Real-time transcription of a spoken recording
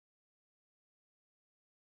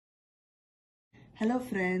Hello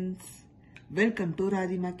friends, welcome to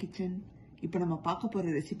Radhima Kitchen. இப்போ நம்ம பார்க்க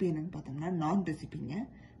போற ரெசிபி என்னன்னு பார்த்தோம்னா நான் ரெசிபிங்க.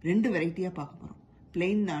 ரெண்டு வெரைட்டியா பார்க்க போறோம்.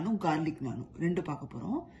 plain நானும் garlic நானும் ரெண்டு பார்க்க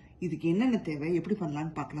போறோம். இதுக்கு என்னென்ன தேவை எப்படி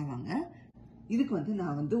பண்ணலாம்னு பார்க்கலாம் வாங்க. இதுக்கு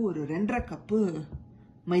நான் ஒரு 2.5 கப்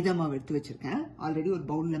மைதா மாவு எடுத்து வச்சிருக்கேன். ஆல்ரெடி ஒரு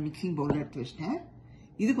பவுல்ல மிக்சிங் பவுல்ல எடுத்து வச்சிட்டேன்.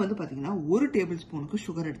 இதுக்கு பாத்தீங்கன்னா 1 டேபிள் ஸ்பூனுக்கு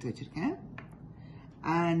சுகர் எடுத்து வச்சிருக்கேன்.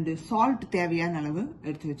 and salt தேவையான அளவு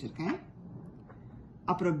எடுத்து வச்சிருக்கேன்.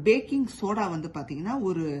 அப்புறம் பேக்கிங் சோடா பாத்தீங்கன்னா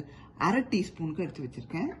ஒரு 1/2 டீஸ்பூனுக்கு எடுத்து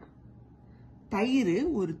வச்சிருக்கேன். தயிர்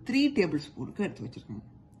ஒரு 3 டேபிள் ஸ்பூனுக்கு எடுத்து வச்சிருக்கேன்.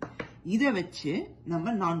 இதை வச்சு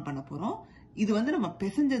நம்ம நான் பண்ண போறோம். இது நம்ம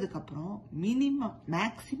பிசைஞ்சதுக்கு அப்புறம்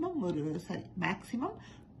மேக்ஸிமம்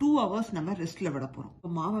 2 ஹவர்ஸ் நம்ம ரெஸ்ட்ல விட போறோம்.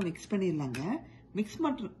 மாவை மிக்ஸ் பண்ணிடலாங்க.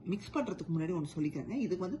 மிக்ஸ் பண்றதுக்கு முன்னாடி ஒன்று சொல்லிக்கிறேங்க.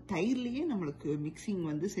 இதுக்கு தயிர்லயே நம்மளுக்கு மிக்சிங்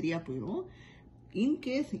சரியா போயிடும்.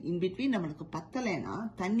 இன்கேஸ் இன் பிட்வீன் நம்மளுக்கு பத்தலைன்னா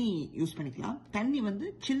தண்ணி யூஸ் பண்ணிக்கலாம். தண்ணி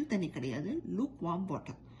சில் தண்ணி கிடையாது, லூக் வார்ம்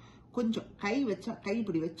வாட்டர். கொஞ்சம் கை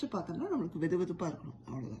இப்படி வச்சு பார்த்தோம்னா நம்மளுக்கு வெதுவெதுப்பா இருக்கணும்,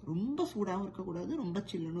 அவ்வளவுதான். ரொம்ப சூடாகவும் இருக்கக்கூடாது, ரொம்ப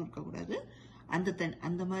சில்லுன்னு இருக்கக்கூடாது.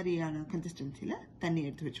 அந்த மாதிரியான கன்சிஸ்டன்சில தண்ணி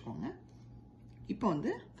எடுத்து வச்சுக்கோங்க. இப்போ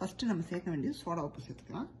ஃபர்ஸ்ட் நம்ம சேர்க்க வேண்டியது சோடா உப்பு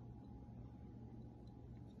சேர்த்துக்கலாம்.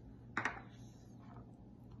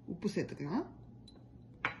 உப்பு சேர்த்துக்கலாம்.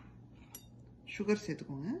 சுகர்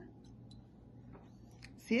சேர்த்துக்கோங்க.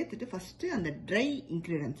 சேர்த்துட்டு ஃபர்ஸ்ட் அந்த ட்ரை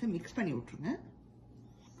இன்கிரீடியன்ஸை மிக்ஸ் பண்ணி விட்டுருங்க.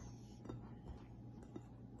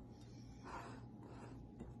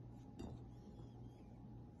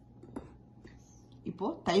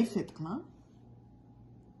 இப்போ தயிர் சேர்த்துக்கலாம்.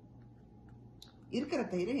 இருக்கிற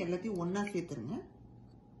தயிரை எல்லாத்தையும் ஒன்னா சேர்த்துருங்க.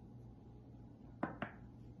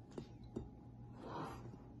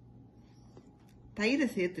 தயிரை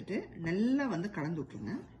சேர்த்துட்டு நல்லா கலந்து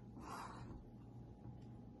விட்டுருங்க.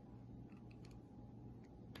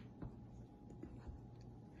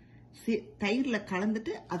 தயிர்ல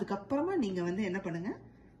கலந்துட்டு அதுக்கப்புறமா நீங்க என்ன பண்ணுங்க,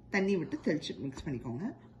 தண்ணி விட்டு தெளிச்சு மிக்ஸ் பண்ணிக்கோங்க.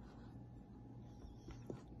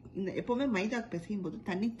 எப்பவுமே மைதாக்கு பிசையும் போது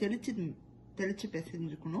தண்ணி தெளிச்சு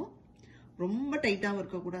பிசைஞ்சிருக்கணும். ரொம்ப டைட்டாவும்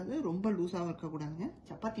இருக்கக்கூடாது, ரொம்ப லூஸாவும் இருக்கக்கூடாதுங்க.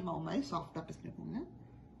 சப்பாத்தி மாவு மாதிரி சாஃப்டா பிசைஞ்சுக்கோங்க.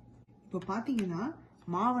 இப்போ பாத்தீங்கன்னா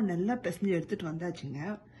மாவை நல்லா பிசைஞ்சு எடுத்துட்டு வந்தாச்சுங்க.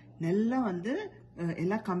 நல்லா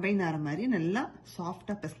எல்லாம் கம்பைன் ஆகிற மாதிரி நல்லா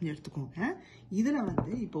சாஃப்டா பிசைஞ்சு எடுத்துக்கோங்க. இதுல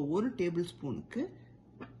இப்போ 1 டேபிள் ஸ்பூனுக்கு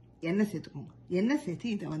எண்ணெய் சேர்த்துக்கோங்க. எண்ணெய் சேர்த்து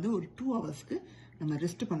இதை ஒரு 2 ஹவர்ஸ்க்கு நம்ம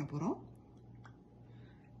ரெஸ்ட் பண்ண போறோம்.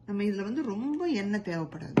 நம்ம இதுல ரொம்ப எண்ணெய்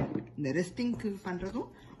தேவைப்படாது. இந்த ரெஸ்டிங்க்கு பண்றதும்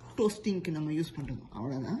டோஸ்டிங்க்கு நம்ம யூஸ் பண்றதும்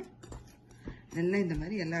அவ்வளவுதான். நல்லா இந்த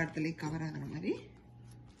மாதிரி எல்லா இடத்துலயும் கவர் ஆகிற மாதிரி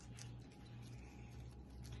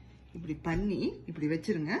இப்படி பண்ணி இப்படி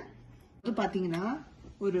வச்சிருங்க. பாத்தீங்கன்னா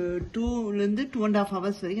ஒரு 2-2.5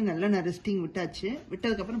 ஹவர்ஸ் வரைக்கும் நல்லா நான் ரெஸ்டிங் விட்டாச்சு.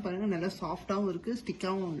 விட்டதுக்கு அப்புறம் பாருங்க நல்லா சாஃப்டாவும் இருக்கு,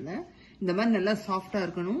 ஸ்டிக்காவும் இல்லை. இந்த மாதிரி நல்லா சாஃப்டா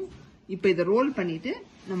இருக்கணும். இப்போ இதை ரோல் பண்ணிட்டு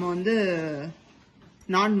நம்ம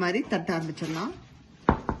நான் மாதிரி தட்ட ஆரம்பிச்சிடலாம்.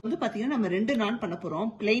 பாத்தீங்கன்னா நம்ம 2 நான் பண்ண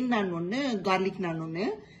போறோம். பிளெயின் நான் ஒன்னு, கார்லிக் நான் ஒன்னு.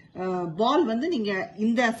 பால் நீங்க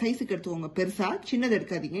இந்த சைஸுக்கு எடுத்துக்கோங்க. பெருசா சின்னது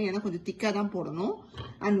எடுக்காதீங்க, ஏன்னா கொஞ்சம் திக்கா தான் போடணும்.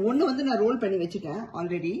 அண்ட் ஒன்னு நான் ரோல் பண்ணி வச்சுட்டேன்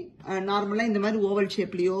ஆல்ரெடி. நார்மலா இந்த மாதிரி ஓவல்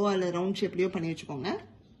ஷேப்லயோ அல்ல ரவுண்ட் ஷேப்லயோ பண்ணி வச்சுக்கோங்க.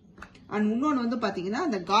 அண்ட் இன்னொன்னு பாத்தீங்கன்னா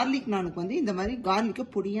அந்த கார்லிக் நானுக்கு இந்த மாதிரி கார்லிக்க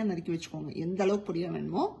பொடியா நறுக்கி வச்சுக்கோங்க. எந்த அளவுக்கு பொடியா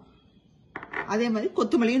வேணுமோ அதே மாதிரி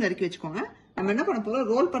கொத்தமல்லியும் நறுக்கி வச்சுக்கோங்க. நம்ம என்ன பண்ண போறோம்,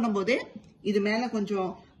 ரோல் பண்ணும் போதே இது மேல கொஞ்சம்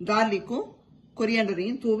கார்லிக்கும்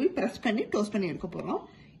கொரியாண்டரையும் தூவி பிரஸ் பண்ணி டோஸ்ட் பண்ணி எடுக்க போறோம்.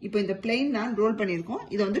 இப்போ இந்த பிளெயின் நான் ரோல் பண்ணிருக்கோம்.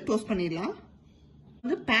 இதை டோஸ்ட் பண்ணிடலாம்.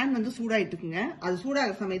 பேன் சூடாயிட்டு இருக்குங்க. அது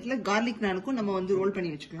சூடாகிற சமயத்துல கார்லிக் நானுக்கும் நம்ம ரோல்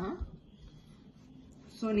பண்ணி வச்சுக்கலாம்.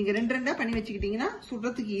 சோ நீங்க 2 பண்ணி வச்சுக்கிட்டீங்கன்னா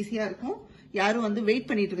சுடுறதுக்கு ஈஸியா இருக்கும். யாரும் வெயிட்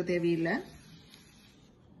பண்ணிட்டு இருக்க தேவையில்லை.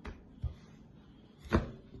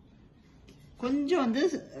 கொஞ்சம்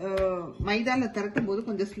மைதால திரட்டும் போது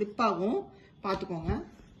கொஞ்சம் ஸ்லிப் ஆகும், பாத்துக்கோங்க.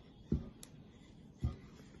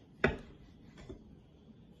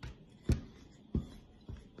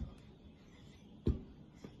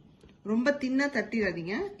 ரொம்ப தின்னா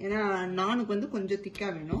தட்டிடாதீங்க, ஏன்னா நானுக்கு கொஞ்சம் திக்கா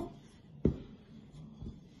வேணும்.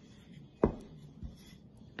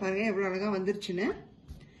 பாருங்க எவ்வளவு அழகா வந்துருச்சுன்னு.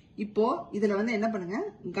 இப்போ இதுல என்ன பண்ணுங்க,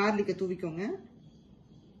 கார்லிக்க தூவிக்கோங்க.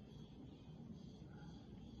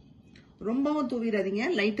 ரொம்பவும் தூவிடாதீங்க,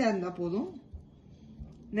 லைட்டா இருந்தா போதும்.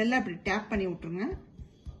 நல்லா இப்படி டேப் பண்ணி விட்டுருங்க.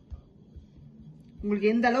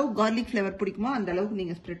 உங்களுக்கு எந்த அளவு கார்லிக் ஃபிளேவர் பிடிக்குமோ அந்த அளவுக்கு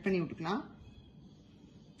நீங்க ஸ்ப்ரெட் பண்ணி விட்டுக்கலாம்.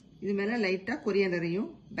 இது மேல லைட்டா கொரியாண்டரையும்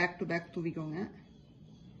பேக் டு பேக் தூவிக்கோங்க.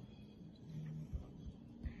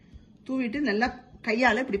 தூவிட்டு நல்லா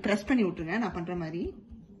கையால இப்படி பிரஸ் பண்ணி விட்டுருங்க, நான் பண்ற மாதிரி.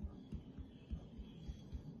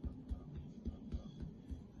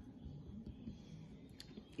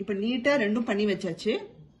 இப்ப நீட்டா ரெண்டும் பண்ணி வச்சாச்சு.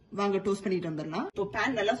 வாங்க டோஸ்ட் பண்ணிட்டு வந்துடலாம். இப்போ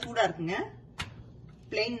பேன் நல்லா சூடா இருக்குங்க.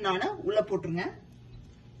 பிளெயின் நான உள்ள போட்டுருங்க.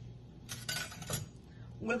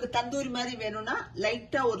 உங்களுக்கு தந்தூரி மாதிரி வேணும்னா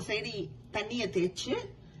லைட்டா ஒரு சைடு தண்ணியை தேய்ச்சு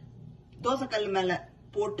தோசைக்கல் மேல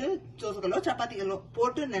போட்டு, தோசைக்கல்லோ சப்பாத்தி கல்லோ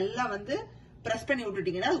போட்டு நல்லா வந்து பிரஸ் பண்ணி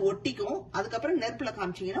விட்டுட்டீங்கன்னா அது ஒட்டிக்கும். அதுக்கப்புறம் நெருப்புல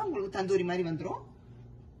காமிச்சீங்கன்னா உங்களுக்கு தந்தூரி மாதிரி வந்துடும்.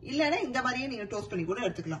 இல்லைன்னா இந்த மாதிரியே நீங்க டோஸ்ட் பண்ணி கூட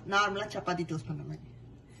எடுத்துக்கலாம், நார்மலா சப்பாத்தி டோஸ்ட் பண்ண மாதிரி.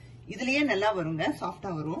 இதுலயே நல்லா வருங்க,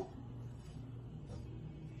 சாஃப்டா வரும்.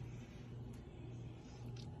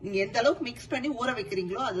 நீங்க எந்த அளவுக்கு மிக்ஸ் பண்ணி ஊற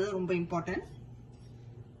வைக்கிறீங்களோ அதுதான் ரொம்ப இம்பார்ட்டன்ட்.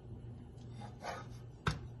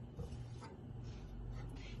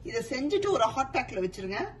 இதை செஞ்சுட்டு ஒரு ஹாட் பேக்ல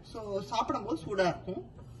வச்சிருங்க. சோ சாப்பிடும் போது சூடா இருக்கும்.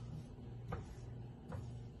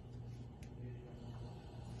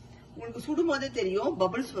 உங்களுக்கு சுடும் போதே தெரியும்,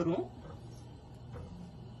 பபிள்ஸ் வரும்.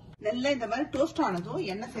 நல்லா இந்த மாதிரி டோஸ்ட் ஆனதும்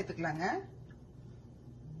எண்ணெய் சேர்த்துக்கலாங்க.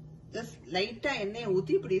 ஜஸ்ட் லைட்டா எண்ணெயை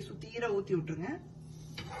ஊத்தி இப்படி சுத்தீர ஊத்தி விட்டுருங்க.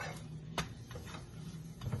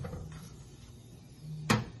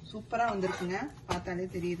 சூப்பரா வந்திருக்குங்க, பார்த்தாலே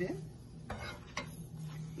தெரியுது.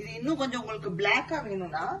 இது இன்னும் கொஞ்சம் உங்களுக்கு பிளாக்கா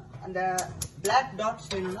வேணும்னா, அந்த பிளாக் டாட்ஸ்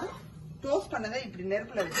வேணும்னா டோஸ்ட் பண்ணதை இப்படி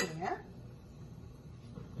நெருப்புல வச்சிருங்க.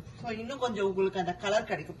 இன்னும் கொஞ்சம் உங்களுக்கு அந்த கலர்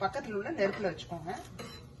கிடைக்கும். பக்கத்துல உள்ள நெருப்புல வச்சுக்கோங்க.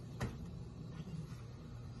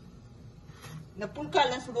 இந்த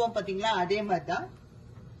புல்கால சுடுவோம் பாத்தீங்களா, அதே மாதிரிதான்.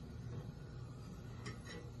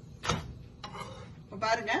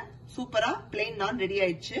 பாருங்க, சூப்பரா பிளெயின் நான் ரெடி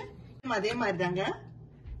ஆயிடுச்சு. அதே மாதிரி தாங்க,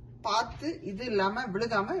 பார்த்து இது இல்லாம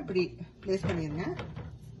விழுகாம இப்படி பிளேஸ் பண்ணிருங்க.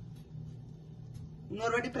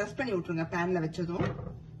 இன்னொரு வாட்டி பிரஸ் பண்ணி விட்டுருங்க பேன்ல வச்சதும்.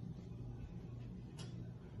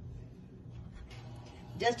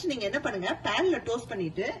 ஜஸ்ட் நீங்க என்ன பண்ணுங்க, பேன்ல டோஸ்ட்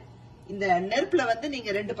பண்ணிட்டு இந்த நெருப்புல வந்து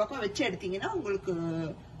நீங்க 2 பக்கம் வச்சு எடுத்தீங்கன்னா உங்களுக்கு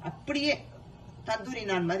அப்படியே தந்தூரி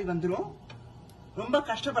நான் மாதிரி வந்துடும். ரொம்ப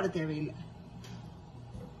கஷ்டப்பட தேவையில்லை.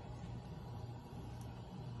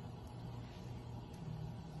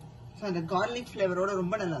 அந்த கார்லிக் ஃபிளேவரோட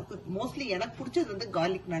ரொம்ப நல்லா இருக்கும். மோஸ்ட்லி எனக்கு பிடிச்சது வந்து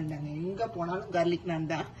கார்லிக் நான் தாங்க. எங்க போனாலும் கார்லிக் நான்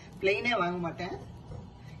தான், பிளெயினே வாங்க மாட்டேன்.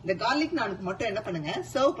 இந்த கார்லிக் நானுக்கு மட்டும் என்ன பண்ணுங்க,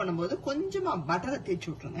 சர்வ் பண்ணும்போது கொஞ்சமா பட்டரை தேய்ச்சி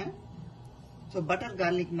விட்டுருங்க. ஸோ பட்டர்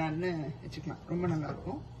கார்லிக் நான் வச்சுக்கலாம், ரொம்ப நல்லா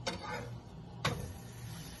இருக்கும்.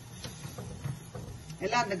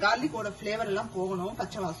 எல்லாம் அந்த கார்லிக்கோட ஃபிளேவர் எல்லாம் போகணும்,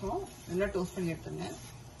 பச்சை வாசம். நல்லா டோஸ்ட் பண்ணி எடுத்துங்க.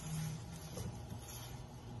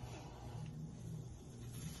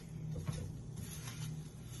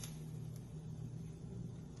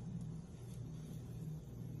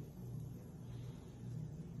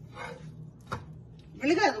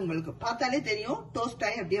 விழுகாது, உங்களுக்கு பார்த்தாலே தெரியும் டோஸ்ட்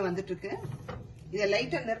ஆகி அப்படியே வந்துட்டு இருக்கு. இதை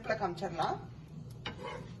லைட்டா நெருப்புல காமிச்சிடலாம்.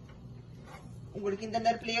 உங்களுக்கு இந்த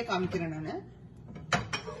நெருப்புலயே காமிக்கிறேன் நானு.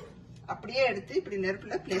 அப்படியே எடுத்து இப்படி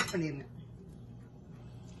நெருப்புல பிளேஸ் பண்ணிருங்க.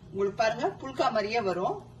 உங்களுக்கு பாருங்க புல்கா மாதிரியே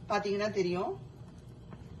வரும், பாத்தீங்கன்னா தெரியும்.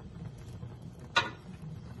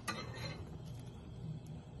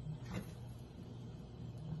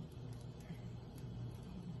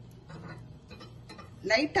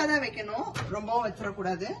 லைட்டா தான் வைக்கணும், ரொம்பவும்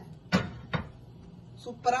வச்சிடக்கூடாது.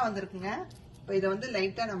 சூப்பரா வந்திருக்குங்க. இப்ப இதை வந்து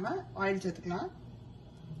லைட்டா நம்ம ஆயில் சேர்த்துக்கலாம்.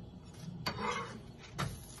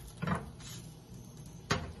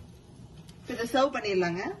 இதை சர்வ்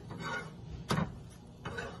பண்ணிடலாங்க.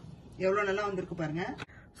 எவ்வளவு நல்லா வந்திருக்கு பாருங்க.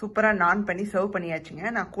 சூப்பரா நான் பண்ணி சர்வ் பண்ணியாச்சுங்க.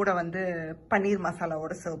 நான் கூட வந்து பன்னீர்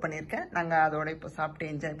மசாலாவோட சர்வ் பண்ணியிருக்கேன். நாங்க அதோட இப்போ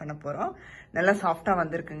சாப்பிட்டு என்ஜாய் பண்ண போறோம். நல்லா சாஃப்டா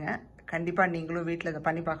வந்திருக்குங்க. கண்டிப்பா நீங்களும் வீட்டில் இதை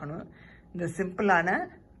பண்ணி பார்க்கணும். இந்த சிம்பிளான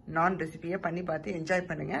நான் ரெசிபியை பண்ணி பார்த்து என்ஜாய்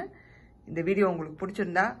பண்ணுங்க. இந்த வீடியோ உங்களுக்கு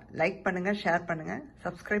பிடிச்சிருந்தா லைக் பண்ணுங்க, ஷேர் பண்ணுங்க.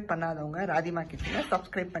 சப்ஸ்கிரைப் பண்ணாதவங்க ராதிமா கிச்சனை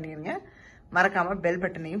சப்ஸ்கிரைப் பண்ணிருங்க. மறக்காம பெல்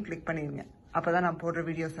பட்டனையும் கிளிக் பண்ணிருங்க. அப்பதான் நான் போடுற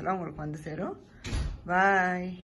வீடியோஸ் எல்லாம் உங்களுக்கு வந்து சேரும். பாய்.